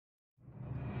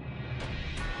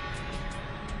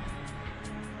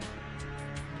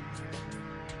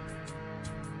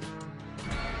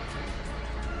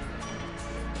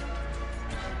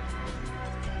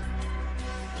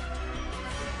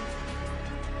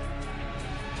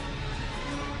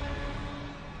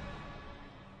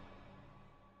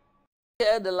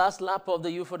here, the last lap of the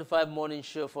U45 morning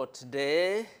show for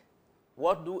today.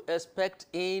 What do you expect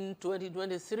in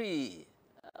 2023?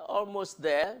 Almost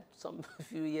there, some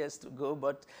few years to go,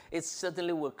 but it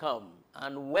certainly will come.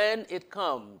 And when it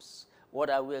comes, what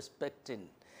are we expecting?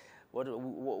 What do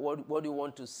you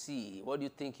want to see? What do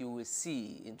you think you will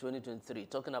see in 2023?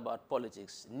 Talking about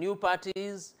politics. New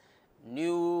parties,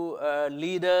 new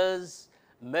leaders,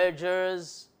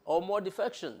 mergers, or more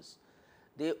defections.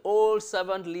 The old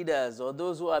servant leaders or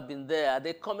those who have been there, are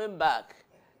they coming back?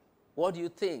 What do you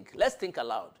think? Let's think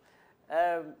aloud.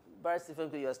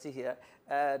 Ifenkwe, you are still here.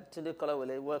 Tunde,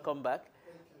 Kolawole, welcome back.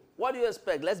 What do you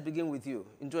expect? Let's begin with you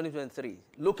in 2023.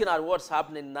 Looking at what's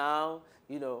happening now,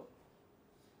 you know.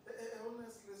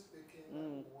 Honestly speaking, I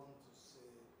want to say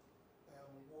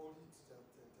I'm worried that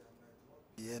there might not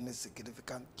be any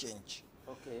significant change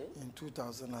in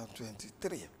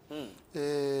 2023.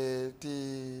 The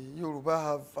Yoruba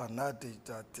have an adage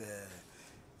that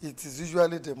it is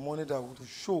usually the morning that will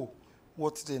show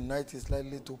what the night is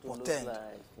likely to portend.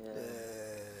 Like,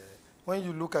 when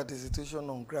you look at the situation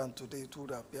on ground today, it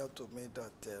would appear to me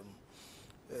that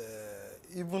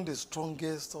even the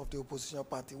strongest of the opposition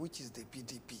party, which is the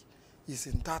PDP, is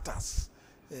in tatters.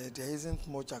 There isn't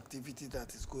much activity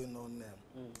that is going on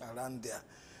around there.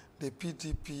 The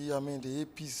PDP, I mean the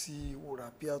APC, would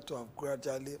appear to have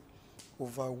gradually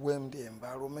overwhelmed the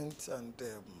environment, and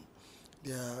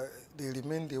they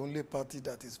remain the only party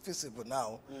that is visible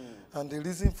now. And the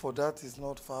reason for that is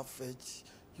not far-fetched.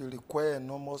 You require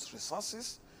enormous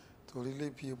resources to really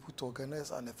be able to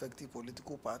organize an effective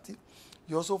political party.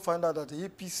 You also find out that the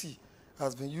APC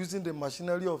has been using the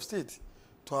machinery of state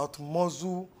to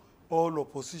outmuzzle all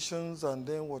oppositions and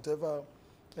then whatever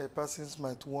persons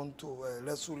might want to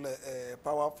wrestle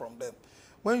power from them.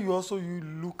 When you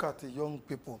look at the young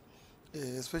people,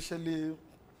 especially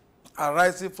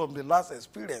arising from the last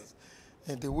experience,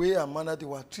 and the way and manner they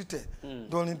were treated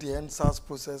during the NSAS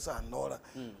process and all that.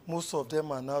 Most of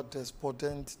them are now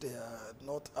despondent. They are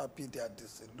not happy. They are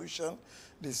disillusioned.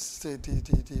 They say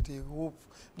they hope.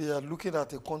 They are looking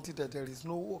at a country that there is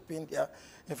no hope in there.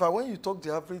 In fact, when you talk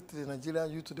the average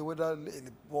Nigerian youth today, whether a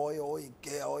boy or a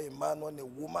girl or a man or a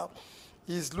woman,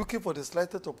 he is looking for the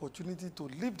slightest opportunity to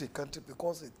leave the country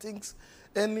because he thinks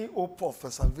any hope of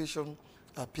salvation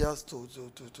appears to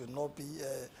not be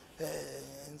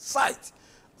in sight.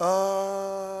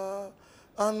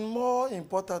 And more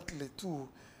importantly too,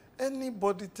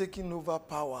 anybody taking over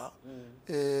power,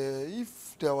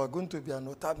 if there were going to be an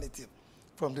alternative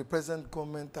from the present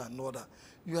government and order,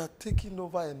 you are taking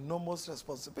over enormous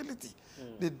responsibility.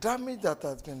 The damage that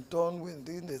has been done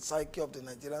within the psyche of the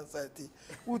Nigerian society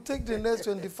will take the next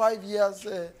 25 years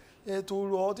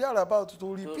or thereabout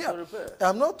to repair.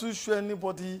 I'm not too sure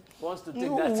anybody wants to take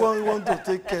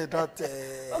that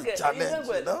challenge.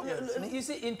 You know? You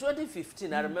see, in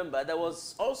 2015, I remember there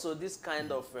was also this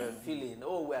kind of feeling,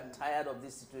 oh, we're tired of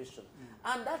this situation.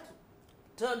 And that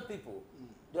turned people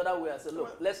the other way and said,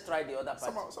 look, let's try the other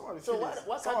party.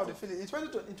 Some of the feelings, in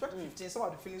 2015, some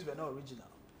of the feelings were not original.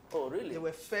 Oh, really? They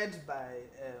were fed by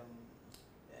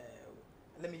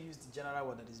let me use the general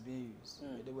word that is being used.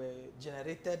 They were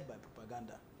generated by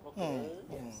propaganda. Okay.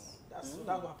 Yes. That's what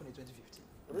happened in 2015.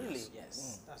 Really?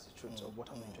 Yes. That's the truth of what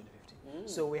happened in 2015.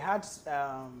 So we had,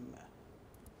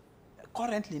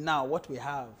 currently now what we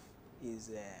have is,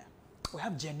 we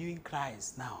have genuine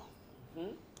cries now.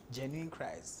 Genuine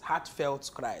cries,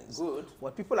 heartfelt cries. Good.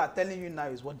 What people are telling you now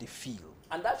is what they feel.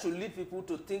 And that should lead people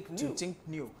to think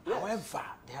new. Yes. However,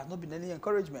 there have not been any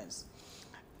encouragements.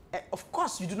 Of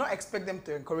course, you do not expect them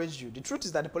to encourage you. The truth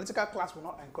is that the political class will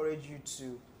not encourage you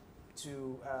to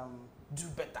do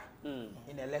better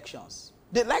in elections.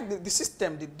 They like the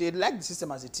system. They like the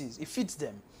system as it is. It fits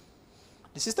them.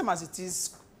 The system as it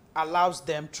is allows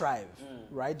them thrive,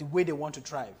 right? The way they want to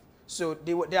thrive. So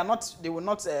they will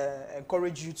not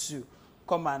encourage you to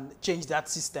come and change that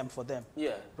system for them.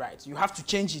 Yeah. Right. You have to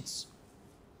change it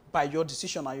by your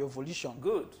decision and your volition.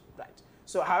 Good. Right.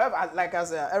 So, however, like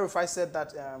as Erufai said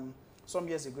that a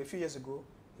few years ago,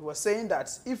 he was saying that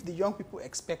if the young people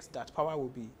expect that power will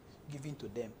be given to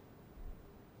them,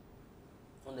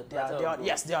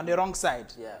 they're on the wrong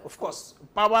side. Yeah, of course,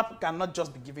 power cannot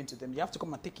just be given to them. You have to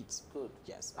come and take it. Good.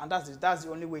 Yes, and that's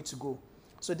the only way to go.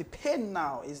 So the pain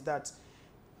now is that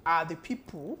are the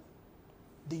people,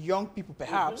 the young people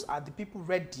perhaps, are the people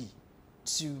ready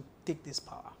to take this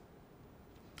power?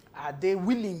 Are they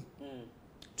willing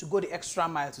to go the extra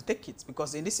mile to take it?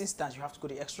 Because in this instance, you have to go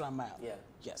the extra mile. Yeah.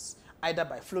 Yes. Either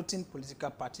by floating political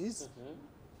parties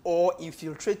or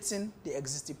infiltrating the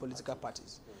existing political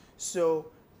parties.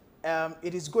 So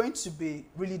it is going to be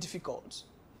really difficult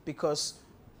because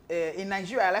in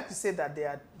Nigeria, I like to say that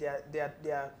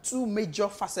there are two major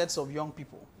facets of young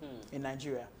people in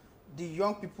Nigeria. The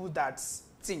young people that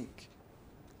think,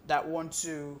 that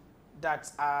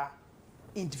are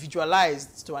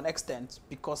individualized to an extent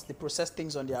because they process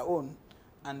things on their own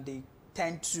and they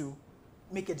tend to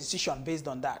make a decision based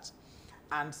on that.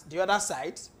 And the other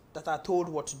side that are told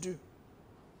what to do,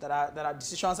 that are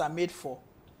decisions are made for,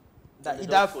 that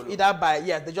either by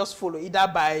they just follow,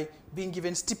 either by being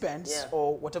given stipends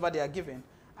or whatever they are given.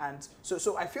 And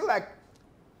so I feel like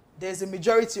there's a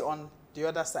majority on the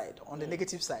other side, on the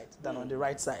negative side, than on the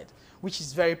right side, which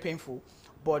is very painful.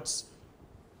 But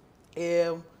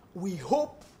we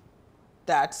hope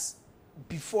that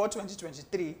before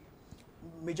 2023,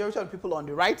 majority of the people on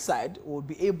the right side will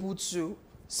be able to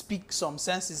speak some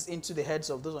senses into the heads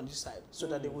of those on this side, so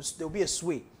that there will be a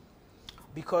sway.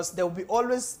 Because there will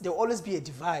always be a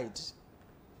divide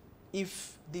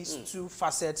if these two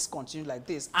facets continue like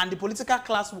this, and the political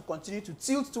class will continue to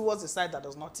tilt towards the side that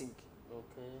does not think.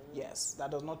 Okay. Yes,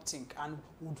 that does not think, and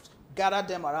would gather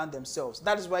them around themselves.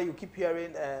 That is why you keep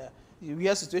hearing, you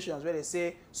hear situations where they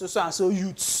say so and so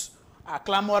youths are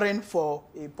clamoring for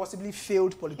a possibly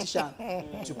failed politician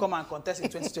to come and contest in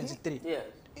 2023. Yes.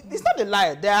 It's not a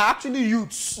lie. There are actually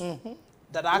youths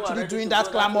that are actually doing that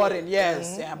clamoring,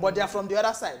 yes, but they are from the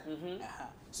other side.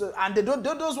 So, and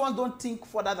those ones don't think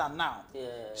further than now. Yeah.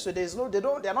 So they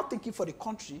are not thinking for the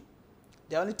country,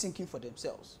 they are only thinking for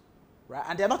themselves, right?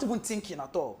 And they are not even thinking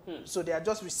at all. So they are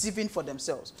just receiving for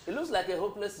themselves. It looks like a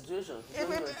hopeless situation.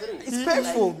 It's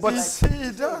painful, but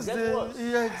it does.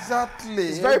 Exactly.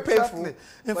 It's very painful.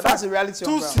 In fact, that's the reality.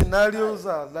 Two scenarios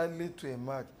are likely to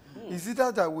emerge. Is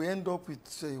either that we end up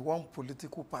with one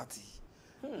political party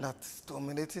that's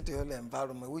dominating the whole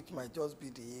environment, which might just be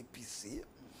the APC,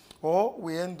 or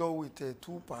we end up with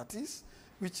two parties,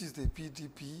 which is the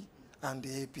PDP and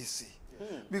the APC.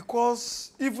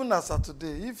 Because even as of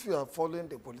today, if you are following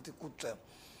the political trend,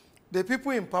 the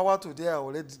people in power today are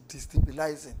already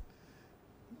destabilizing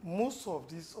most of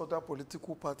these other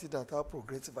political parties that have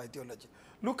progressive ideology.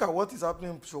 Look at what is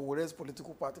happening in Showore's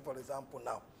political party, for example,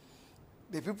 now.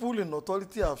 The people in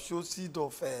authority have shown seed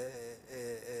of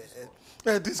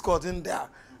discord in there.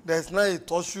 There's now a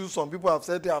issue. Some people have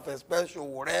said they have expelled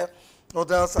Showore.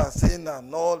 Others are saying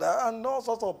and all that. And all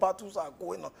sorts of battles are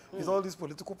going on with all these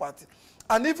political parties.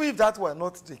 And even if that were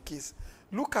not the case,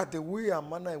 look at the way and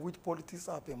manner in which politics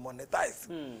have been monetized.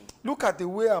 Look at the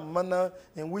way and manner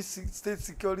in which state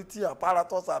security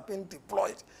apparatus have been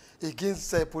deployed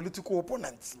against political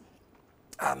opponents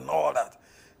and all that.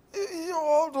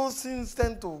 All those things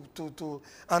tend to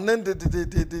and then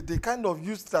the kind of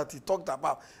youth that he talked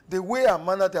about, the way and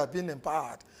manner they are being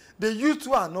empowered. The youth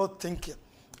who are not thinking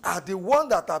are the ones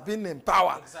that are being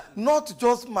empowered, not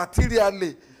just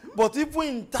materially, but even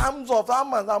in terms of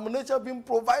arm and ammunition being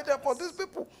provided for these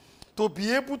people, to be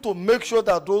able to make sure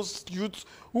that those youths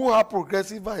who have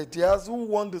progressive ideas, who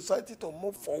want the society to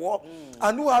move forward,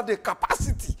 and who have the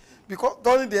capacity. Because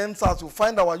during the NSAS, we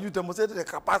find our youth demonstrated the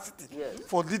capacity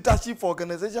for leadership, for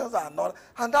organizations, and all,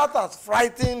 and that has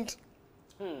frightened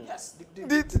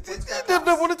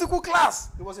the political class.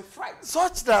 It was a fright.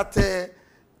 Such that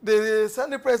the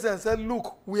Senate president said,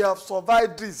 look, we have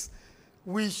survived this.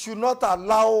 We should not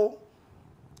allow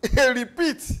a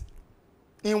repeat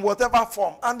in whatever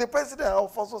form. And the president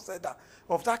also said that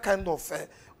of that kind of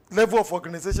level of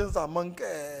organizations among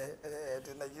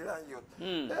the Nigerian youth.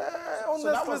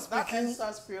 Honestly speaking,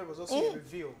 that NSAS period was also a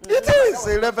reveal. It is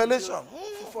a revelation.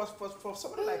 For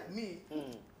somebody like me,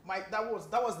 that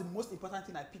was the most important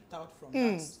thing I picked out from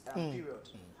that period.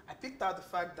 I picked out the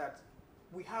fact that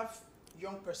we have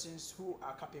young persons who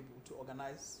are capable to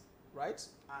organize, right,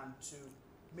 and to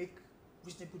make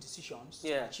reasonable decisions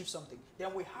to achieve something.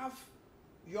 Then we have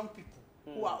young people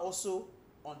who are also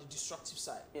on the destructive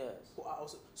side. Yes. Who are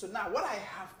also, so now what I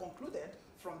have concluded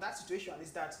from that situation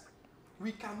is that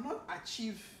we cannot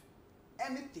achieve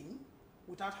anything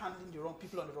without handling the wrong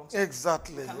people on the wrong side.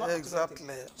 Exactly.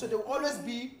 Exactly. So there will always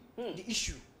be the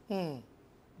issue.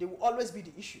 There will always be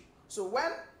the issue. So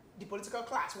when the political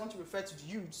class want to refer to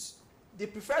the youths, they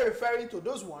prefer referring to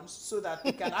those ones so that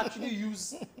they can actually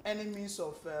use any means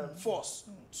of force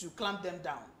to clamp them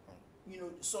down. You know,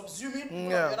 subsuming on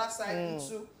the other side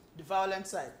into the violent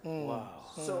side. Wow.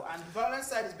 So, and the violent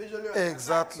side is visually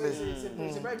Exactly. so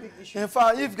it's a very big issue. In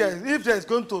fact, if there's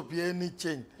going to be any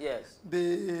change, Yes.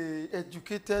 the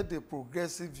educated, the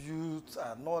progressive youth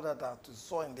and all that to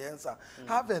saw in the answer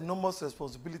have enormous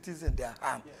responsibilities in their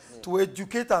hand to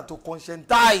educate and to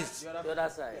conscientize The other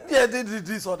side.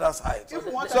 this other side. If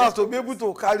we want So as to be able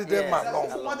to carry them along.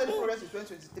 If we want any progress in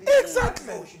 2023,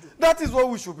 Exactly. That is what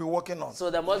we should be working on. So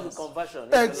there must be conversion.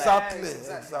 if you like. Exactly.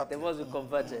 Exactly. Exactly. They must be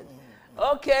converted.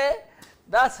 Okay,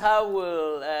 that's how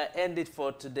we'll end it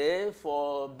for today.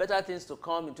 For better things to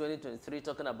come in 2023,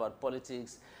 talking about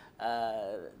politics,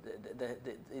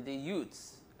 the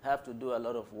youths have to do a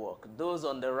lot of work. Those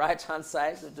on the right-hand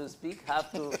side, so to speak,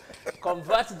 have to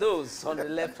convert those on the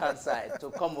left-hand side to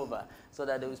come over so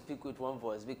that they will speak with one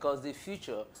voice, because the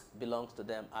future belongs to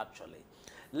them, actually.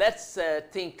 Let's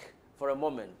think for a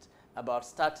moment about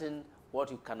starting what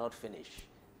you cannot finish.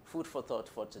 Food for thought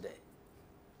for today.